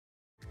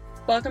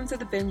Welcome to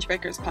the Binge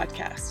Breakers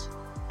podcast.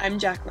 I'm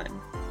Jacqueline.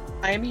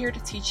 I am here to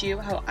teach you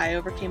how I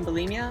overcame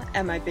bulimia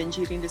and my binge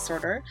eating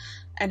disorder,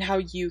 and how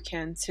you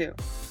can too.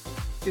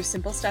 Through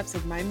simple steps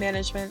of mind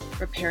management,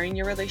 repairing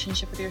your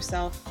relationship with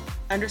yourself,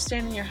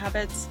 understanding your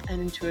habits,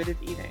 and intuitive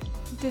eating.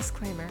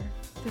 Disclaimer.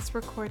 This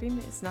recording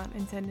is not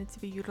intended to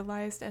be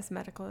utilized as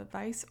medical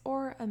advice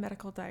or a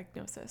medical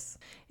diagnosis.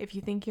 If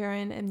you think you're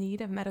in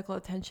need of medical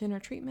attention or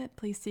treatment,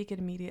 please seek it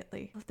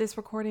immediately. This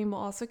recording will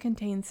also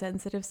contain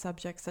sensitive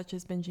subjects such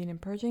as binging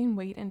and purging,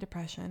 weight, and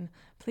depression.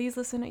 Please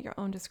listen at your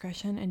own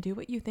discretion and do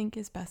what you think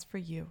is best for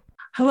you.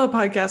 Hello,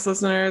 podcast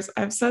listeners.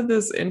 I've said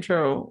this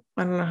intro,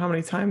 I don't know how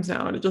many times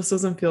now, and it just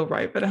doesn't feel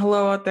right. But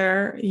hello out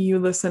there, you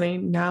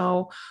listening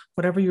now,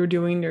 whatever you're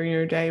doing during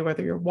your day,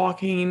 whether you're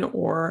walking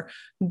or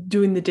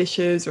doing the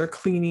dishes or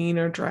cleaning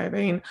or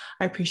driving,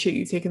 I appreciate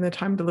you taking the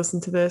time to listen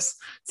to this.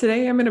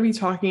 Today, I'm going to be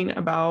talking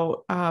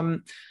about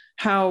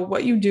how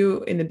what you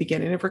do in the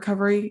beginning of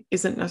recovery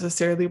isn't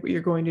necessarily what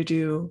you're going to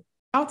do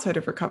outside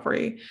of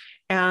recovery.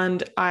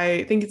 And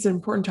I think it's an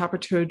important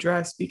topic to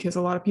address because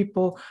a lot of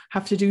people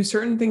have to do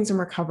certain things in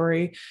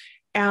recovery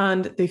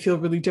and they feel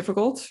really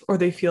difficult, or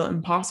they feel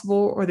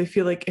impossible, or they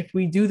feel like if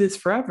we do this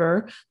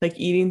forever, like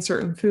eating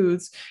certain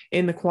foods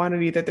in the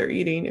quantity that they're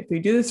eating, if we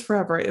do this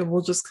forever, it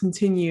will just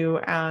continue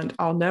and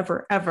I'll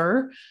never,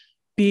 ever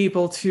be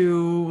able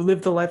to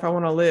live the life I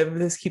want to live.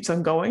 This keeps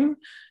on going.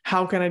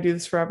 How can I do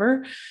this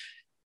forever?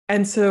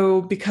 And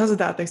so because of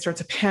that, they start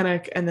to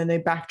panic, and then they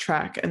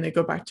backtrack and they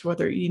go back to what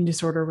their eating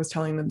disorder was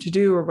telling them to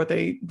do, or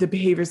the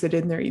behaviors they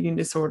did in their eating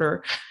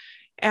disorder.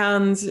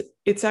 And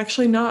it's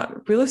actually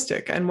not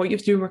realistic. And what you have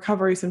to do in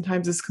recovery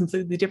sometimes is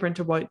completely different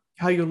to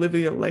how you live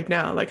your life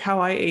now. Like how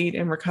I ate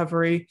in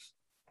recovery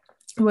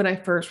when I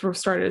first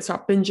started to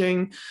stop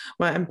binging,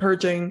 when I'm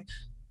purging,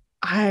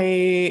 I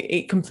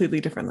ate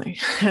completely differently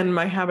and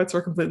my habits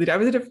were completely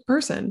different. I was a different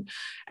person.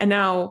 And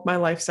now my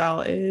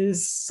lifestyle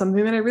is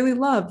something that I really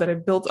love, that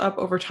I've built up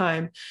over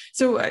time.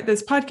 So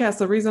this podcast,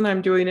 the reason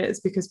I'm doing it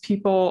is because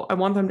I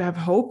want them to have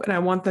hope, and I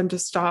want them to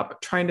stop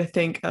trying to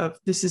think of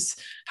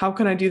how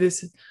can I do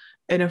this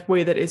in a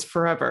way that is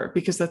forever,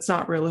 because that's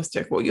not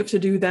realistic. What you have to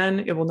do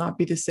then, it will not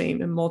be the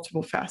same in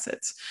multiple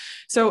facets.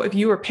 So if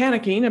you are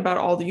panicking about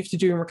all that you have to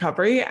do in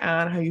recovery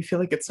and how you feel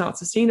like it's not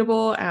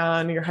sustainable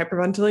and you're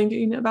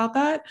hyperventilating about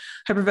that,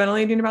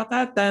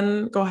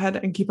 then go ahead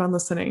and keep on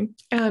listening.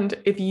 And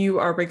if you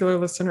are a regular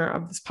listener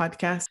of this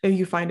podcast, if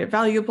you find it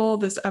valuable,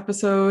 this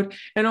episode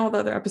and all the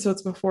other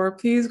episodes before,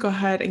 please go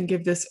ahead and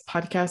give this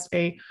podcast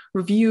a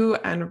review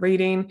and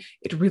rating.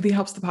 It really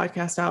helps the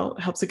podcast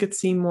out, helps it get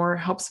seen more,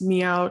 helps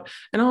me out.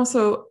 And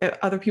also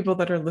other people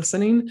that are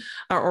listening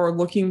or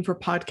looking for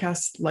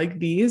podcasts like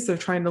these, they're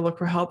trying to look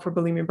for help for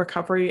bulimia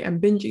recovery and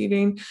binge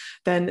eating,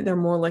 then they're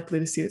more likely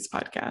to see this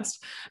podcast.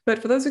 But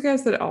for those of you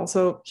guys that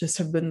also just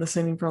have been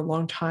listening for a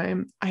long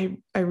time, I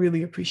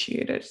really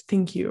appreciate it.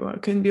 Thank you. I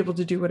couldn't be able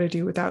to do what I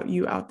do without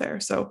you out there.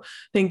 So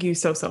thank you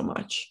so, so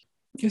much.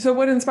 So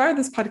what inspired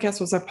this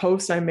podcast was a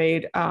post I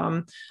made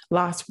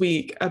last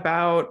week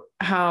about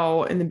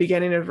how in the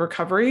beginning of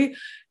recovery,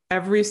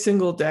 every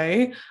single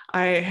day,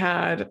 I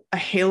had a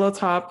Halo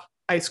Top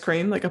ice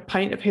cream, like a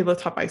pint of Halo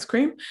Top ice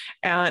cream,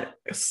 and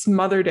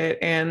smothered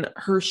it in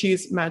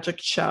Hershey's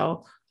Magic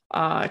Shell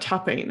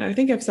topping. And I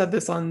think I've said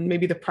this on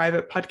maybe the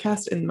private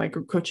podcast in my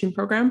group coaching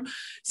program,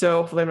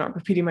 so hopefully I'm not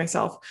repeating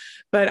myself.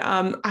 But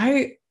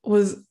I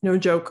was, no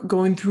joke,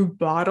 going through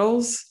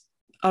bottles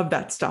of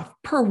that stuff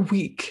per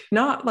week,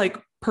 not like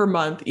per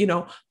month,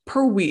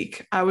 per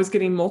week. I was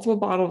getting multiple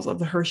bottles of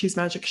the Hershey's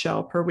Magic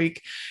Shell per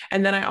week.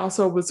 And then I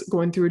also was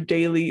going through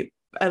daily,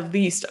 at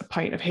least a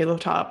pint of Halo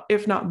Top,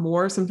 if not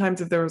more.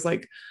 Sometimes if there was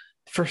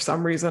for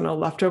some reason, a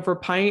leftover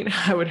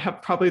pint, I would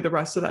have probably the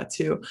rest of that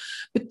too.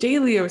 But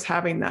daily I was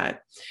having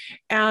that.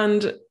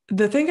 And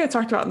the thing I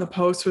talked about in the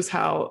post was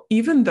how,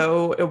 even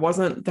though it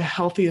wasn't the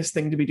healthiest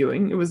thing to be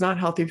doing, it was not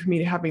healthy for me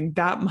to having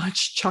that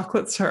much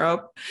chocolate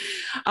syrup.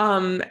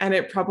 And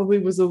it probably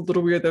was a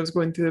little weird that I was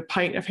going through a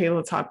pint of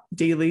Halo Top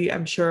daily.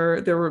 I'm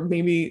sure there were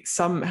maybe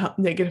some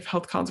negative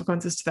health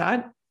consequences to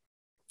that.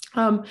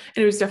 And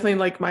it was definitely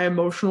like my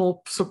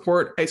emotional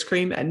support ice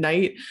cream at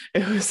night.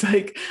 It was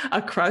like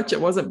a crutch.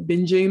 It wasn't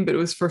binging, but it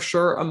was for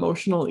sure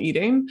emotional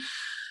eating.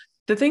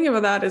 The thing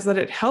about that is that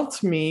it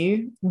helped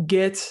me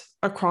get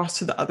across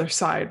to the other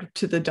side,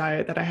 to the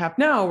diet that I have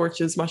now,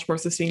 which is much more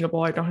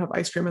sustainable. I don't have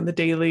ice cream on the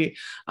daily.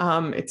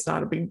 It's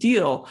not a big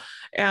deal.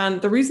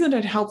 And the reason that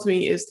it helped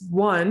me is,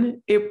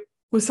 one, it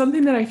was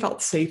something that I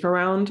felt safe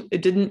around. I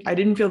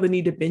didn't feel the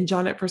need to binge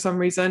on it for some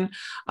reason.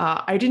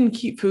 I didn't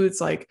keep foods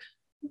like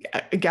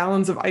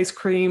gallons of ice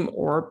cream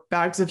or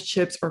bags of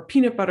chips or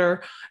peanut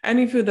butter,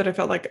 any food that I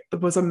felt like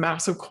was a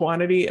massive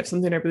quantity of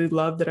something I really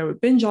loved that I would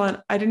binge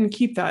on. I didn't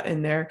keep that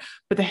in there,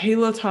 but the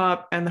Halo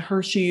Top and the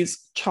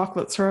Hershey's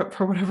chocolate syrup,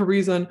 for whatever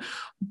reason,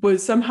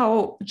 was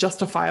somehow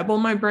justifiable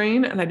in my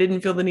brain. And I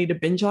didn't feel the need to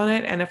binge on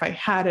it. And if I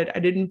had it, I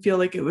didn't feel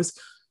like it was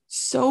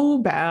so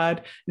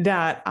bad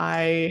that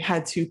I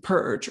had to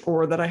purge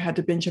or that I had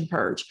to binge and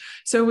purge.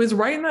 So it was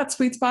right in that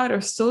sweet spot. It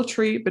was still a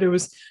treat, but it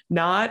was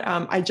not.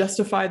 I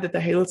justified that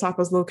the Halo Top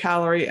was low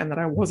calorie and that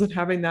I wasn't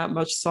having that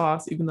much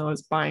sauce, even though I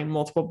was buying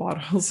multiple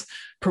bottles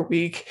per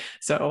week.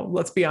 So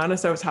let's be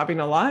honest, I was having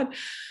a lot.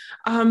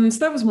 So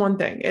that was one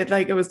thing.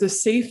 It was the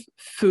safe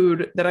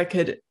food that I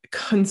could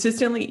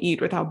consistently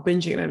eat without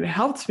binging. And it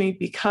helped me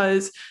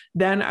because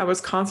then I was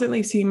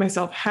constantly seeing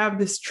myself have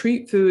this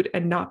treat food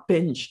and not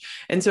binge.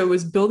 And so it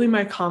was building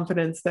my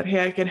confidence that,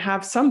 hey, I can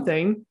have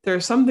something. There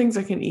are some things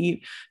I can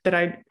eat that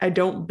I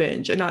don't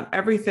binge, and not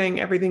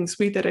everything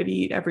sweet that I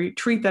eat, every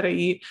treat that I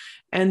eat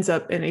ends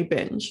up in a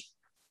binge.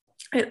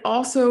 It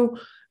also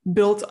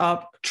built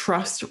up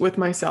trust with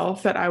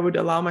myself that I would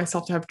allow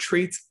myself to have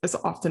treats as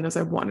often as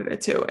I wanted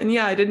it to. And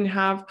yeah, I didn't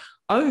have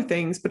other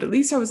things, but at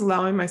least I was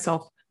allowing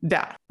myself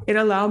that. It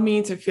allowed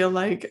me to feel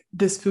like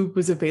this food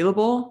was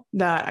available,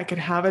 that I could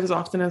have it as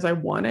often as I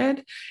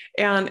wanted.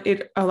 And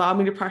it allowed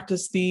me to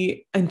practice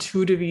the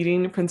intuitive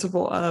eating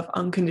principle of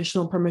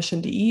unconditional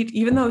permission to eat,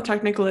 even though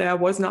technically I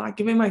was not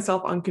giving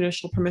myself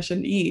unconditional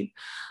permission to eat.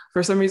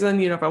 For some reason,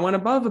 if I went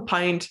above a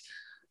pint,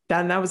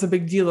 then that was a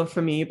big deal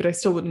for me, but I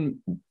still wouldn't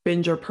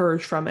binge or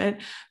purge from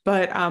it.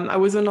 But I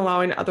wasn't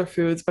allowing other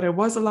foods, but I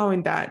was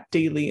allowing that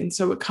daily. And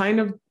so it kind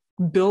of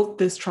built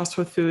this trust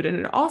with food. And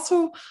it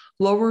also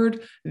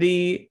lowered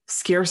the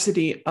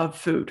scarcity of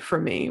food for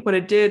me. What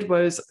it did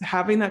was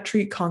having that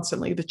treat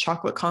constantly, the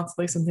chocolate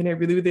constantly, something I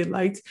really, really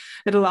liked.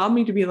 It allowed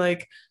me to be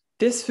like,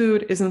 this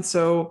food isn't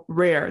so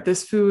rare.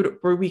 This food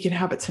where we can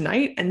have it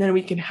tonight and then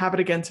we can have it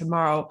again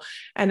tomorrow.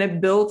 And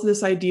it built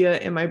this idea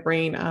in my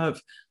brain of,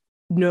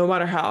 no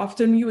matter how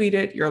often you eat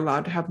it, you're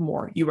allowed to have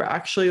more. You are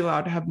actually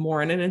allowed to have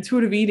more. And in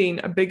intuitive eating,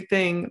 a big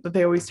thing that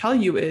they always tell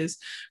you is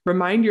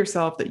remind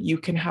yourself that you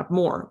can have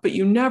more, but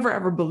you never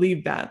ever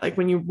believe that. Like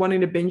when you're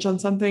wanting to binge on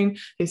something,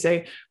 they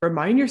say,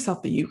 remind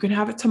yourself that you can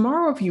have it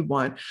tomorrow if you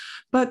want.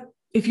 But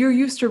if you're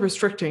used to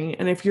restricting,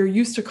 and if you're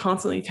used to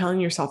constantly telling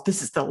yourself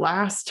this is the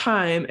last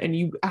time, and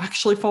you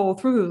actually follow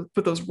through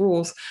with those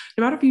rules,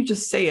 no matter if you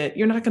just say it,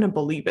 you're not going to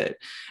believe it.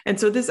 And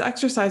so this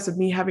exercise of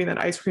me having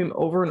that ice cream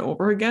over and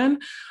over again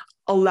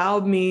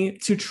allowed me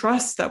to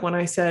trust that when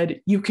I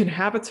said, you can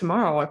have it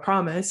tomorrow, I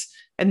promise,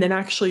 and then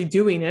actually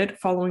doing it,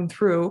 following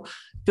through,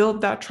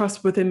 built that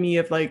trust within me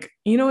of like,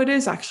 it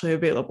is actually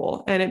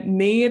available. And it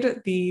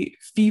made the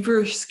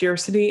feverish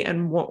scarcity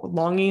and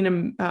longing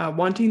and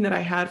wanting that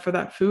I had for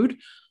that food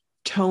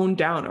tone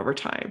down over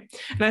time.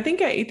 And I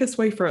think I ate this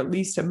way for at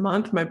least a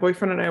month. My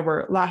boyfriend and I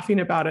were laughing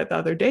about it the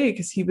other day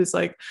because he was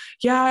like,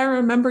 yeah, I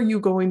remember you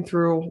going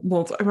through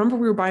I remember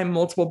we were buying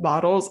multiple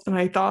bottles, and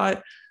I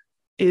thought,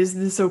 is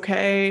this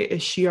okay?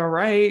 Is she all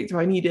right? Do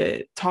I need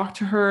to talk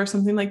to her or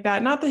something like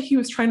that? Not that he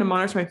was trying to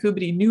monitor my food,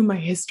 but he knew my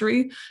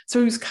history. So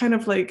he was kind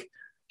of like,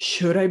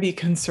 should I be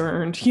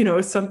concerned?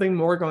 Is something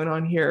more going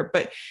on here?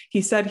 But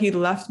he said he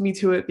left me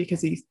to it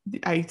because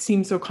I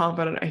seemed so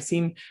confident. I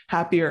seemed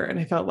happier, and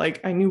I felt like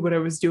I knew what I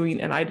was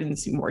doing and I didn't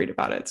seem worried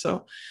about it.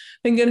 So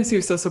thank goodness he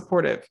was so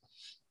supportive.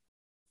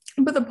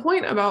 But the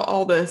point about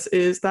all this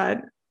is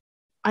that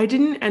I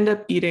didn't end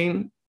up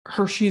eating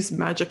Hershey's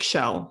Magic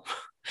Shell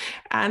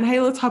and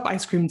Halo Top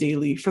ice cream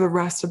daily for the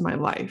rest of my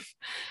life.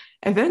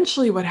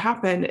 Eventually what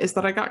happened is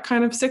that I got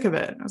kind of sick of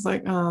it. I was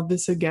like, oh,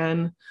 this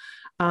again.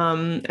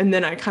 And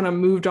then I kind of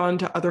moved on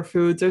to other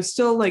foods. I was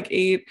still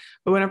ate,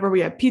 but whenever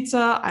we had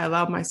pizza, I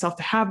allowed myself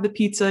to have the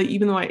pizza,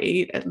 even though I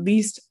ate at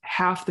least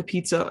half the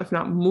pizza, if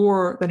not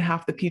more than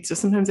half the pizza.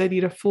 Sometimes I'd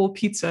eat a full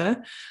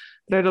pizza,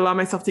 but I'd allow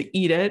myself to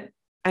eat it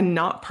and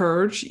not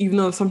purge, even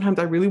though sometimes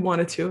I really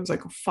wanted to. I was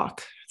like, oh,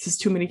 fuck, this is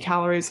too many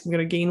calories. I'm going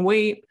to gain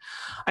weight.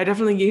 I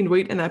definitely gained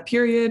weight in that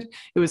period.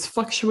 It was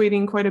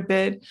fluctuating quite a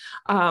bit.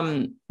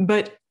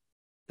 But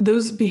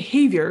those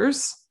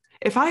behaviors,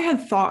 if I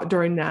had thought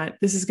during that,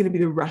 this is going to be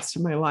the rest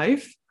of my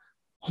life,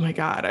 oh my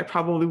God, I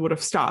probably would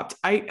have stopped.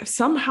 I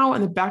somehow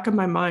in the back of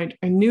my mind,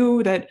 I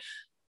knew that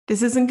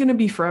this isn't going to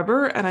be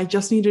forever, and I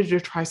just needed to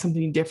try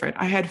something different.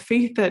 I had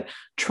faith that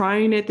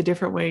trying it the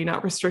different way,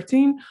 not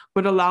restricting,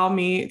 would allow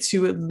me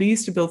to at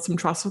least build some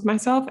trust with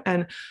myself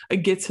and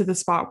get to the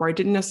spot where I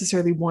didn't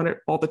necessarily want it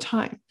all the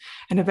time.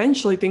 And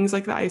eventually things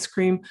like the ice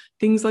cream,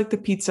 things like the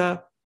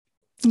pizza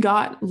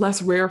got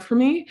less rare for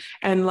me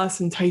and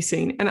less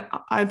enticing. And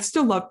I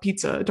still love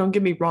pizza, don't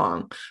get me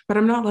wrong, but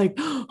I'm not like,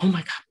 oh my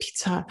God,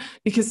 pizza,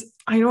 because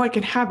I know I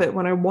can have it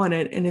when I want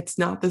it, and it's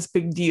not this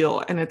big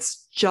deal, and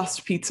it's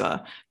just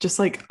pizza, just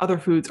like other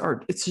foods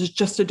are. It's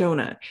just a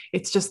donut.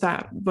 It's just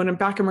that when I'm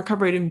back in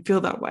recovery, I didn't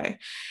feel that way.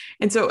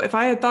 And so if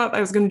I had thought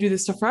I was going to do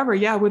this stuff forever,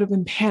 yeah, I would have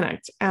been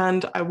panicked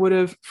and I would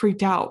have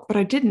freaked out, but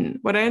I didn't.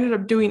 What I ended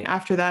up doing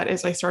after that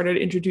is I started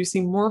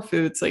introducing more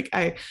foods. Like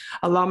I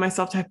allowed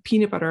myself to have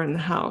peanut butter in the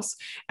house,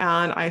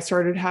 and I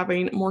started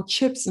having more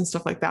chips and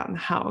stuff like that in the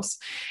house.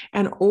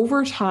 And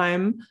over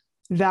time,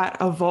 that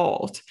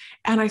evolved,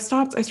 and I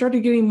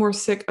started getting more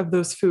sick of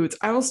those foods.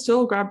 I will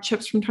still grab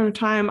chips from time to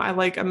time.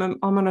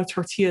 I'm on a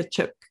tortilla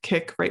chip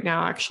kick right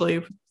now,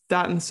 actually,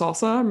 that and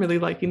salsa. I'm really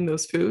liking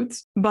those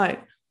foods,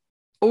 but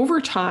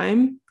over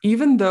time,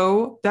 even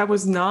though that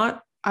was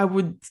not, I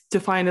would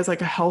define as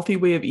like a healthy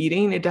way of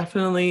eating, it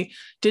definitely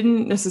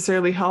didn't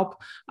necessarily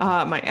help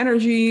my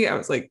energy. I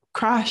was like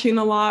crashing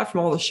a lot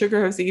from all the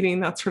sugar I was eating,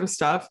 that sort of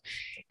stuff.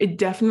 It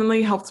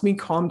definitely helped me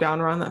calm down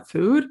around that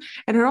food.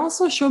 And it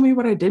also showed me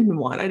what I didn't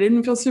want. I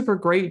didn't feel super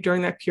great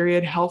during that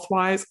period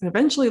health-wise, and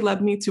eventually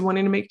led me to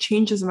wanting to make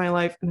changes in my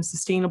life in a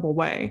sustainable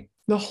way.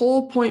 The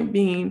whole point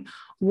being,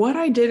 what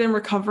I did in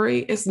recovery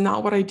is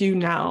not what I do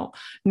now.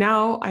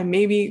 Now I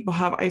maybe will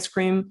have ice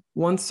cream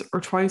once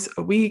or twice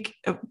a week,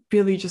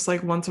 really just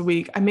like once a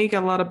week. I make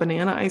a lot of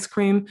banana ice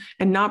cream,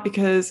 and not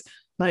because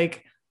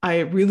like I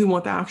really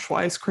want the actual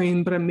ice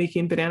cream, but I'm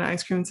making banana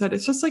ice cream instead.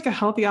 It's just like a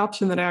healthy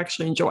option that I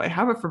actually enjoy. I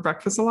have it for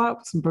breakfast a lot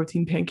with some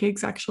protein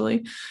pancakes,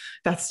 actually.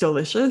 That's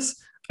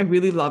delicious. I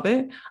really love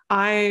it.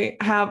 I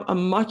have a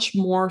much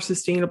more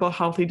sustainable,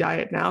 healthy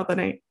diet now than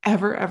I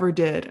ever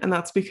did. And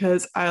that's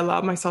because I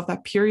allowed myself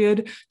that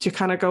period to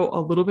kind of go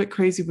a little bit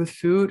crazy with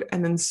food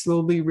and then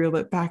slowly reel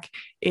it back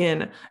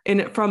in.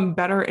 And from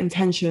better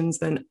intentions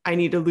than I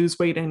need to lose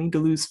weight, I need to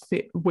lose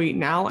weight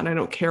now. And I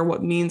don't care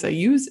what means I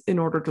use in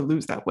order to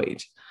lose that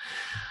weight.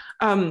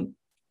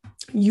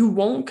 You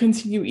won't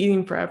continue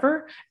eating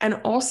forever. And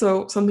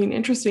also something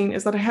interesting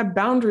is that I had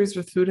boundaries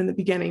with food in the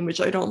beginning,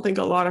 which I don't think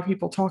a lot of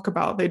people talk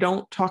about. They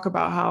don't talk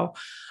about how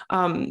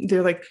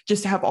they're like,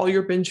 just have all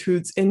your binge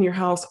foods in your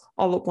house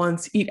all at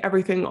once, eat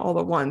everything all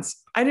at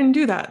once. I didn't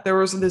do that. There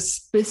was this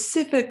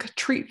specific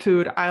treat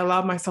food I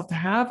allowed myself to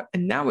have,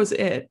 and that was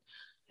it.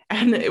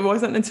 And it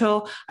wasn't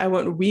until I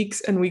went weeks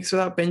and weeks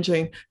without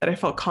binging that I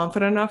felt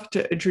confident enough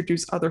to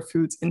introduce other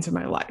foods into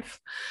my life.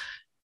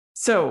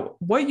 So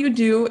what you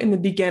do in the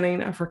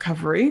beginning of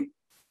recovery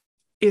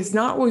is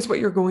not always what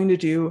you're going to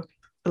do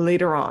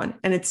later on.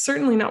 And it's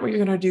certainly not what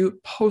you're going to do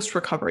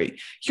post-recovery.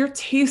 Your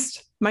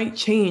taste might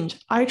change.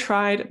 I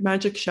tried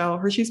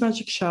Hershey's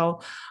Magic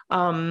Shell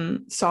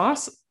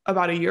sauce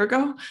about a year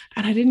ago,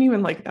 and I didn't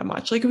even like it that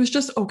much. Like, it was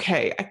just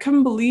okay. I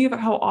couldn't believe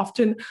how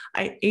often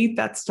I ate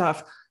that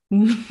stuff,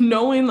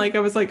 knowing like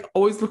I was like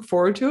always look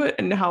forward to it,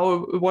 and how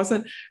it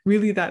wasn't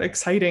really that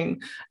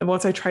exciting. And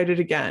once I tried it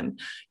again,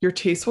 your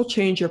taste will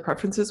change, your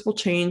preferences will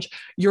change,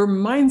 your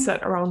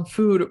mindset around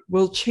food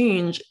will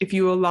change if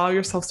you allow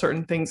yourself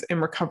certain things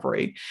in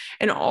recovery.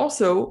 And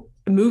also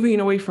moving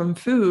away from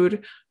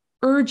food,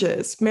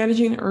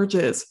 managing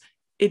urges,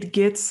 it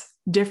gets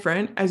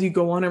different as you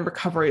go on in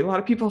recovery. A lot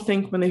of people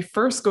think when they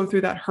first go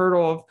through that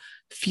hurdle of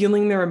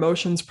feeling their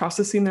emotions,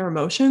 processing their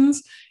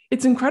emotions,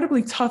 it's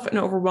incredibly tough and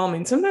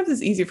overwhelming. Sometimes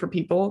it's easy for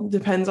people.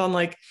 Depends on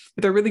like,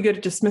 if they're really good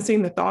at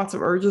dismissing the thoughts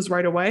of urges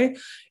right away,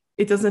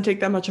 it doesn't take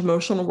that much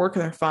emotional work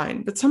and they're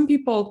fine. But some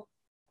people,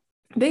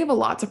 they have a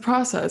lot to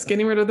process.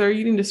 Getting rid of their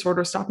eating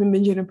disorder, stopping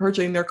binging and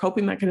purging, their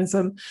coping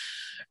mechanism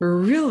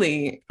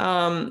really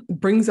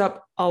brings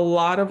up a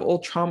lot of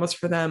old traumas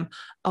for them,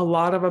 a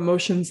lot of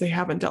emotions they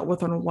haven't dealt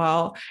with in a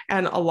while,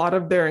 and a lot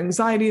of their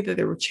anxiety that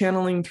they were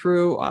channeling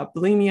through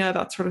bulimia,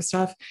 that sort of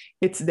stuff.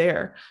 It's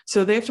there.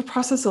 So they have to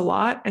process a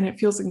lot, and it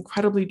feels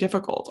incredibly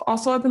difficult.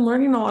 Also, I've been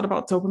learning a lot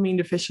about dopamine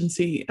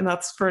deficiency, and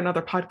that's for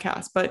another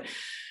podcast, but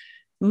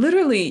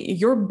literally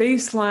your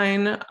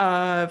baseline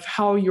of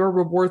how your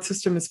reward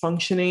system is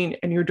functioning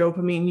and your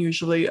dopamine,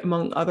 usually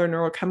among other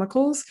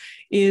neurochemicals,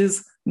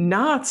 is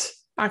not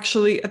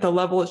actually at the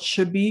level it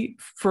should be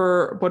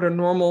for what a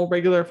normal,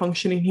 regular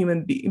functioning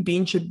human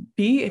being should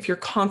be. If you're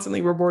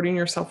constantly rewarding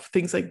yourself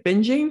things like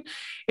binging,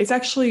 it's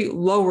actually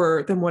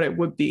lower than what it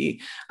would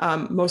be,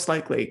 most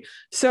likely.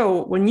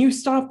 So when you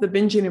stop the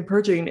binging and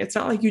purging, it's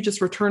not like you just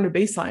return to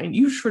baseline.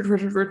 You should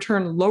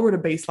return lower to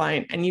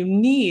baseline, and you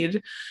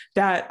need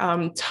that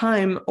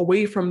time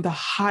away from the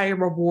high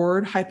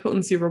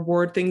potency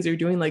reward things you're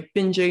doing, like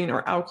binging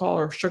or alcohol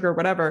or sugar, or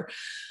whatever,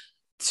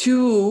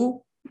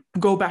 to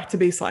go back to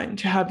baseline,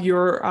 to have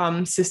your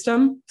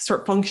system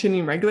start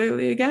functioning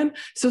regularly again.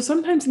 So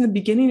sometimes in the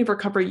beginning of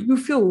recovery, you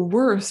feel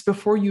worse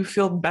before you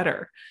feel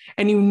better.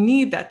 And you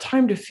need that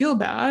time to feel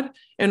bad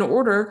in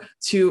order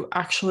to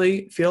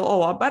actually feel a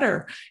lot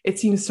better. It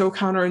seems so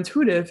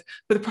counterintuitive.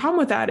 But the problem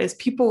with that is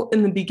people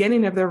in the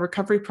beginning of their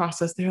recovery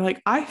process, they're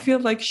like, I feel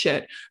like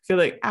shit, feel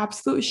like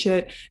absolute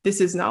shit.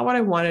 This is not what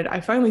I wanted.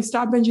 I finally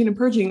stopped binging and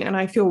purging, and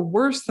I feel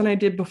worse than I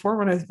did before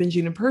when I was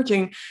binging and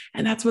purging.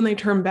 And that's when they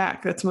turn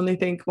back. That's when they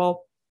think,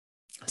 well,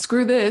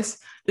 screw this.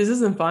 This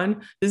isn't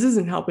fun. This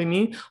isn't helping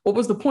me. What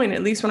was the point?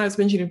 At least when I was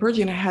binging and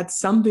purging, I had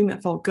something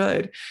that felt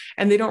good.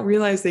 And they don't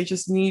realize they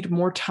just need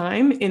more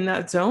time in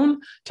that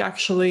zone to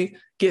actually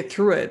get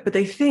through it. But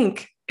they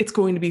think it's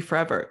going to be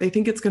forever. They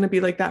think it's going to be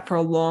like that for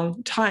a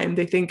long time.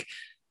 They think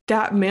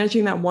that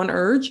managing that one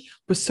urge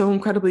was so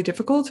incredibly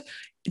difficult.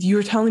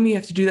 You're telling me I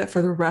have to do that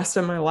for the rest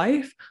of my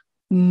life?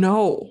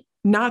 No.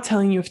 Not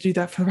telling you have to do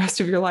that for the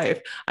rest of your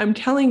life. I'm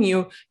telling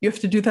you, you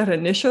have to do that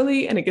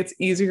initially, and it gets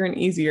easier and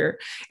easier.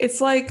 It's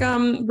like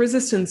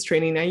resistance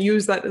training. I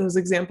use those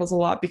examples a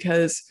lot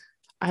because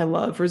I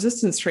love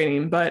resistance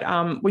training. But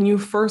when you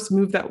first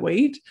move that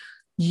weight,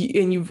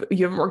 and you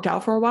haven't worked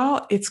out for a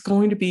while, it's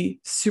going to be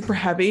super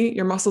heavy.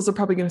 Your muscles are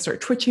probably going to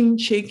start twitching,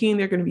 shaking.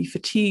 They're going to be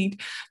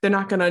fatigued. They're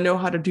not going to know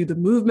how to do the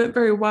movement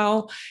very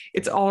well.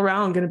 It's all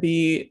around going to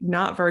be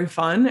not very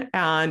fun.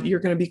 And you're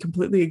going to be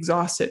completely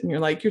exhausted. And you're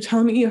like, you're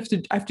telling me I have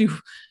to do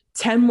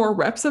 10 more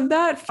reps of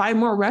that, 5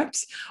 more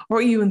reps? Or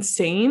are you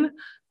insane?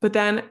 But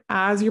then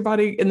as your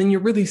body, and then you're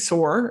really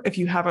sore. If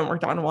you haven't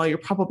worked out in a while, you're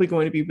probably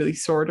going to be really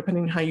sore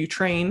depending on how you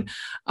train.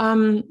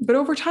 But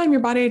over time, your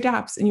body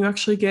adapts and you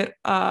actually get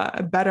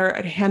better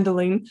at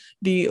handling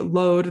the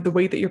load, the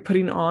weight that you're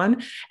putting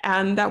on.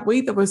 And that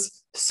weight that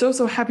was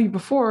so heavy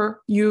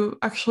before, you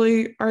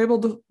actually are able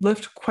to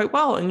lift quite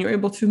well and you're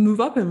able to move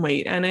up in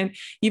weight. And then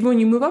even when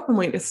you move up in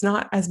weight, it's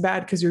not as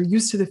bad because you're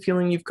used to the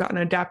feeling, you've gotten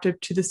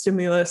adapted to the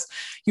stimulus,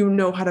 you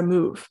know how to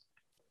move.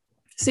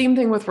 Same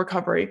thing with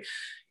recovery.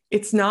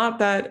 It's not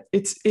that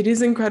it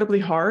is incredibly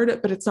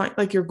hard, but it's not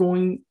like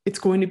it's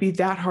going to be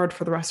that hard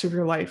for the rest of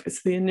your life.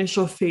 It's the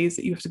initial phase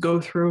that you have to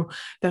go through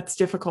that's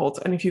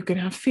difficult. And if you can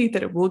have faith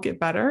that it will get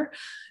better,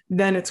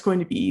 then it's going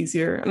to be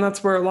easier. And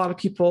that's where a lot of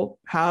people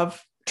have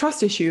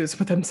trust issues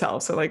with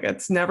themselves. So like,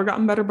 it's never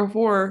gotten better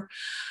before.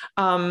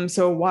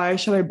 So why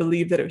should I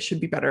believe that it should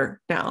be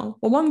better now?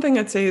 Well, one thing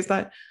I'd say is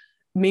that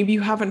maybe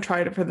you haven't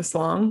tried it for this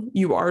long.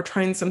 You are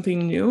trying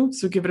something new,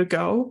 so give it a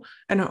go.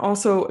 And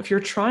also, if you're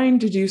trying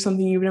to do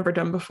something you've never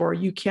done before,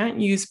 you can't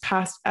use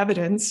past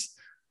evidence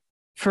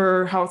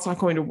for how it's not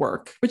going to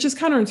work, which is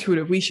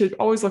counterintuitive. We should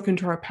always look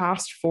into our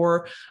past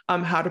for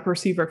how to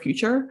perceive our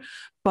future.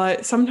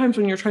 But sometimes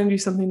when you're trying to do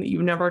something that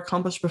you've never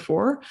accomplished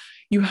before,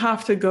 you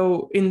have to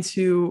go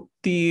into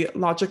the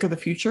logic of the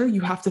future.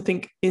 You have to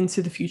think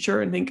into the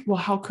future and think, well,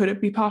 how could it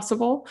be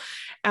possible?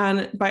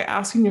 And by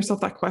asking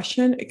yourself that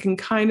question, it can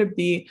kind of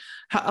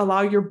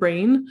allow your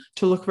brain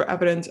to look for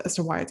evidence as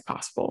to why it's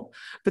possible.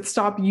 But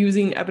stop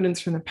using evidence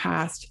from the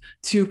past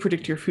to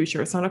predict your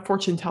future. It's not a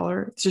fortune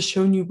teller. It's just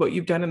showing you what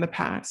you've done in the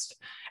past.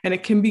 And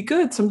it can be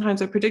good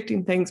sometimes at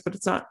predicting things, but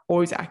it's not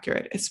always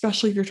accurate,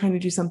 especially if you're trying to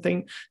do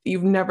something that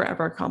you've never,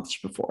 ever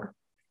accomplished before.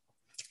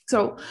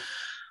 So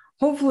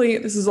hopefully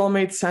this has all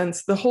made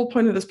sense. The whole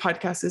point of this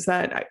podcast is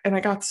that, and I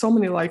got so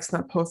many likes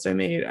on that post I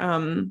made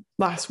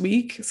last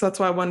week. So that's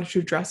why I wanted to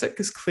address it,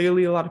 because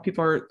clearly a lot of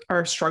people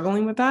are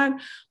struggling with that.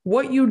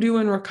 What you do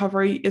in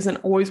recovery isn't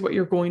always what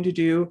you're going to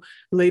do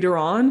later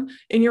on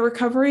in your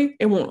recovery.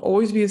 It won't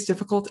always be as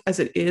difficult as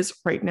it is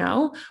right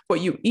now.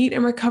 What you eat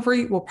in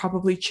recovery will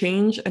probably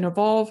change and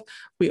evolve.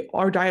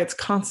 Our diets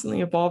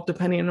constantly evolve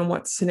depending on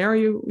what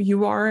scenario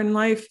you are in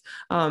life.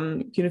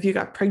 If you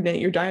got pregnant,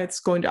 your diet's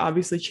going to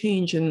obviously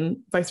change and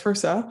vice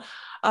versa.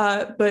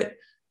 But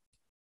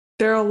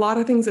there are a lot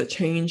of things that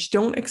change.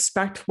 Don't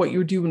expect what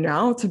you do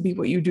now to be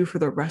what you do for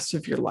the rest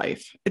of your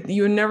life.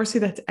 You would never say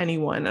that to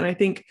anyone. And I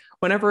think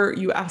whenever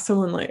you ask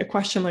someone like a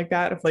question like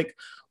that of like,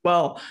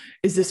 well,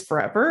 is this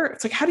forever?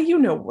 It's like, how do you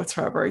know what's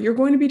forever? You're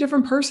going to be a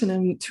different person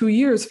in 2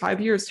 years,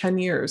 5 years, 10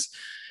 years.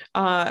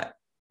 The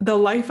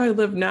life I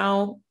live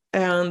now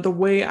and the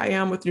way I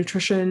am with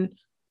nutrition,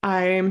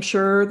 I am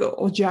sure the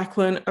old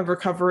Jacqueline of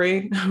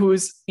recovery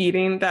who's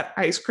eating that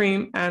ice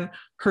cream and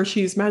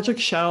Hershey's Magic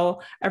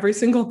Shell every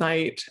single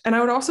night. And I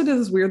would also do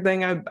this weird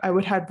thing. I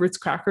would have Ritz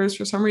crackers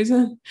for some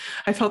reason.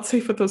 I felt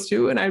safe with those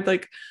too. And I'd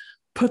like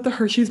put the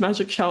Hershey's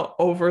Magic Shell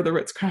over the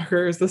Ritz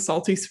crackers, the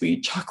salty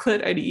sweet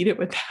chocolate. I'd eat it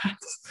with that.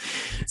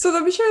 So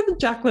I'm sure the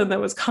Jacqueline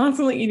that was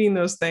constantly eating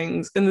those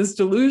things in this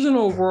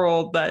delusional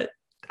world that,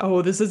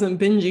 oh, this isn't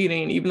binge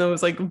eating, even though it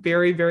was like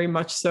very, very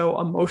much so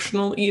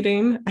emotional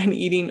eating and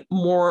eating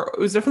more. It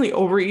was definitely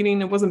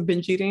overeating. It wasn't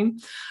binge eating.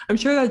 I'm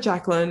sure that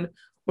Jacqueline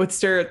would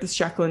stare at this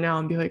Jacqueline now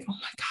and be like, oh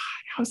my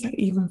God, how is that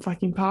even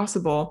fucking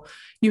possible?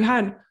 You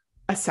had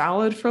a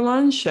salad for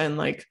lunch and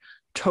like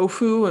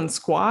tofu and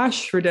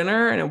squash for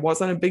dinner, and it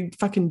wasn't a big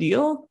fucking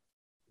deal.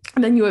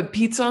 And then you had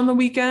pizza on the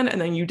weekend,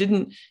 and then you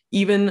didn't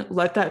even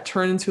let that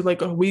turn into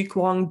like a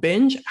week-long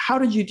binge. How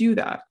did you do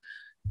that?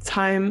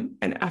 Time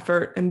and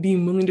effort and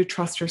being willing to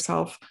trust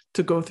yourself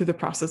to go through the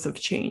process of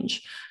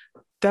change.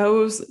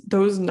 Those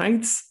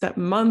nights,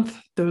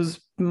 those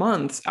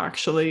months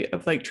actually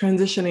of like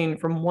transitioning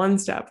from one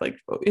step, like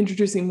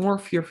introducing more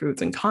fear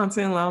foods and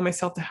constantly allowing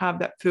myself to have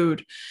that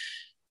food,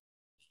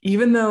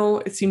 even though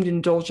it seemed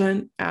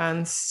indulgent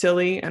and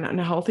silly and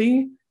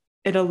unhealthy,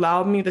 it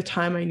allowed me the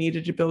time I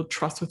needed to build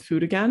trust with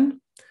food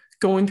again.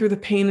 Going through the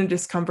pain and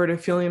discomfort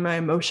of feeling my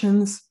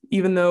emotions,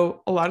 even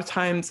though a lot of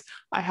times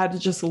I had to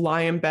just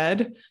lie in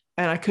bed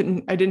and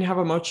I didn't have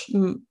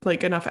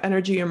enough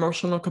energy,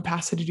 emotional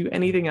capacity to do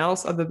anything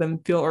else other than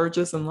feel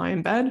urges and lie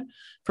in bed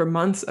for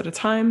months at a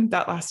time.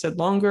 That lasted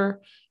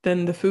longer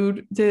than the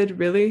food did,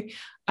 really.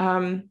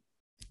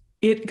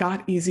 It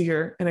got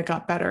easier and it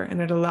got better, and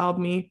it allowed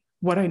me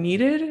what I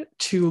needed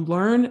to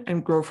learn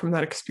and grow from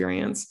that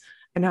experience.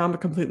 And now I'm a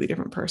completely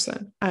different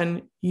person,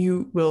 and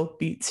you will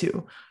be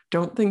too.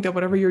 Don't think that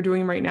whatever you're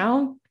doing right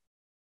now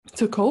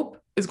to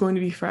cope is going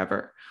to be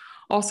forever.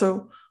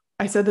 Also,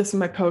 I said this in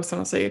my post and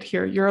I'll say it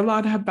here. You're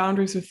allowed to have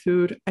boundaries with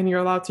food, and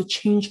you're allowed to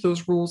change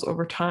those rules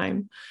over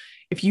time.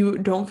 If you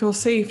don't feel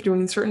safe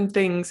doing certain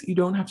things, you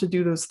don't have to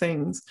do those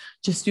things.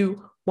 Just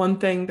do one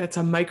thing that's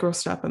a micro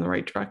step in the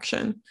right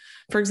direction.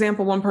 For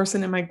example, one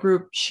person in my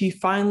group, she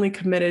finally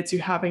committed to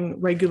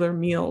having regular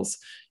meals.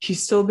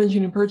 She's still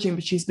binging and purging,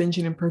 but she's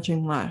binging and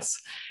purging less.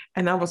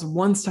 And that was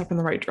one step in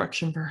the right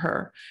direction for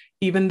her.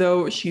 Even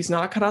though she's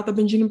not cut out the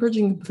binging and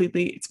purging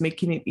completely, it's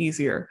making it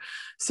easier.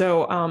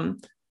 So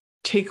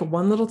take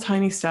one little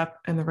tiny step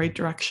in the right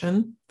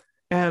direction,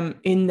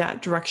 in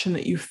that direction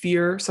that you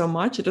fear so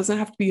much. It doesn't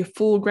have to be a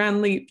full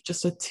grand leap,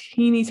 just a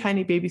teeny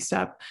tiny baby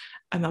step,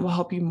 and that will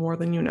help you more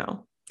than you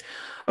know.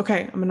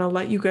 Okay, I'm going to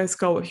let you guys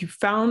go. If you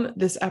found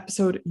this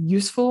episode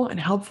useful and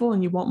helpful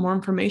and you want more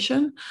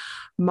information,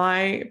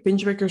 my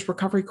Binge Breakers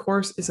recovery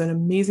course is an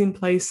amazing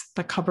place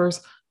that covers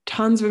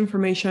tons of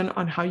information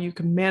on how you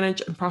can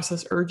manage and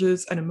process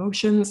urges and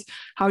emotions,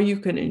 how you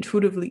can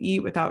intuitively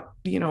eat without,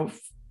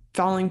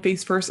 falling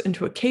face first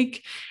into a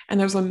cake. And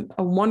there's a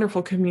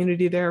wonderful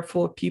community there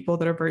full of people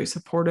that are very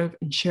supportive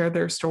and share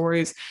their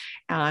stories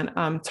and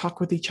talk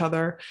with each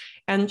other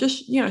and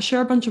just, share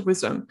a bunch of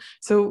wisdom.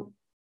 So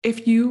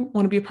if you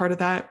want to be a part of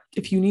that,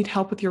 if you need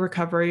help with your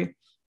recovery,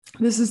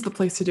 this is the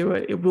place to do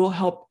it. It will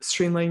help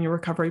streamline your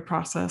recovery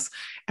process.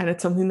 And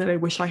it's something that I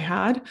wish I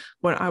had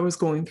when I was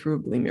going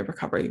through bulimia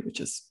recovery, which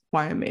is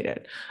why I made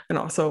it. And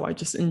also I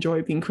just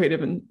enjoy being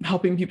creative and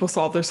helping people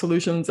solve their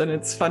solutions. And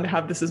it's fun to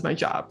have this as my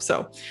job.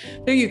 So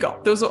there you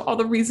go. Those are all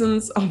the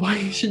reasons why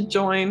you should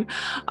join.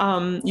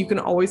 You can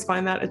always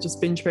find that at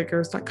just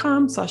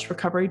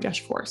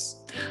bingebreakers.com/recovery-course.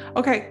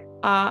 Okay.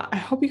 I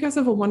hope you guys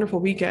have a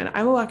wonderful weekend.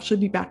 I will actually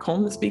be back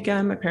home this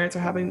weekend. My parents are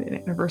having an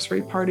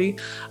anniversary party,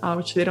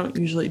 which they don't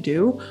usually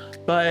do,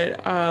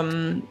 but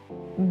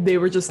they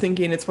were just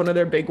thinking it's one of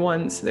their big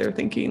ones. They were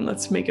thinking,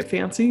 let's make it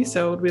fancy.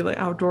 So it'll be like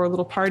outdoor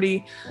little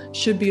party.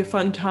 Should be a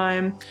fun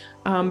time.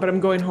 But I'm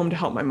going home to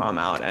help my mom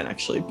out and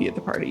actually be at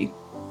the party.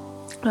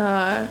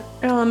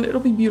 And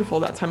it'll be beautiful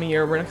that time of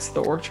year. We're next to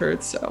the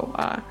orchard. So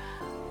I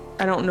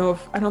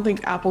don't think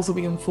apples will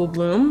be in full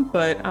bloom,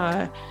 but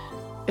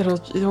it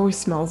always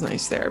smells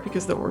nice there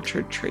because the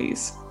orchard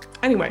trees.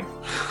 Anyway,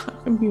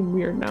 I'm being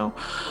weird now.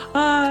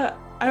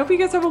 I hope you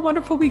guys have a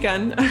wonderful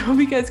weekend. I hope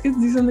you guys get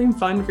to do something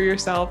fun for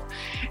yourself.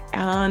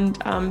 And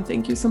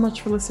thank you so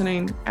much for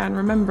listening. And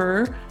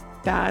remember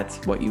that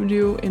what you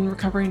do in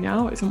recovery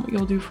now isn't what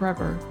you'll do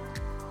forever.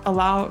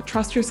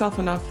 Trust yourself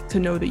enough to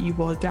know that you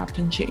will adapt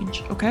and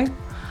change, okay?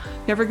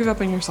 Never give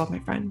up on yourself, my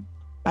friend.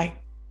 Bye.